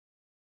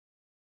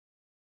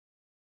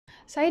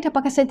Saya dah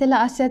pakai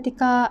Centella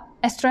asiatica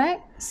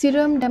extract,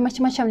 serum dan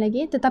macam-macam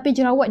lagi, tetapi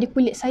jerawat di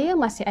kulit saya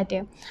masih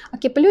ada.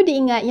 Okey, perlu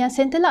diingat yang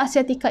Centella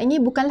asiatica ini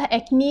bukanlah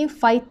acne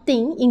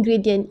fighting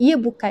ingredient. Ia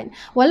bukan.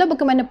 Walau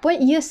bagaimanapun,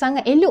 ia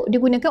sangat elok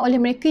digunakan oleh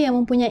mereka yang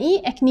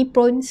mempunyai acne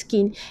prone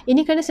skin.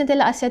 Ini kerana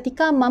Centella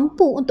asiatica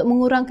mampu untuk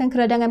mengurangkan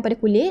keradangan pada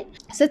kulit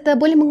serta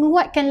boleh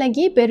menguatkan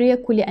lagi barrier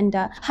kulit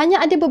anda.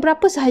 Hanya ada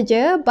beberapa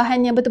sahaja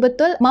bahan yang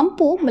betul-betul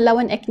mampu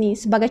melawan acne,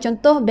 sebagai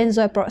contoh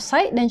benzoyl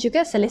peroxide dan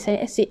juga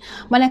salicylic acid.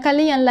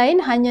 Manakala yang lain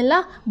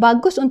hanyalah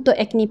bagus untuk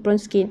acne prone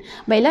skin.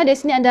 Baiklah, dari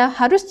sini anda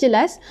harus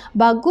jelas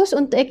bagus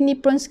untuk acne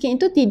prone skin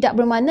itu tidak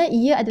bermakna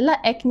ia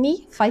adalah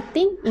acne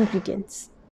fighting ingredients.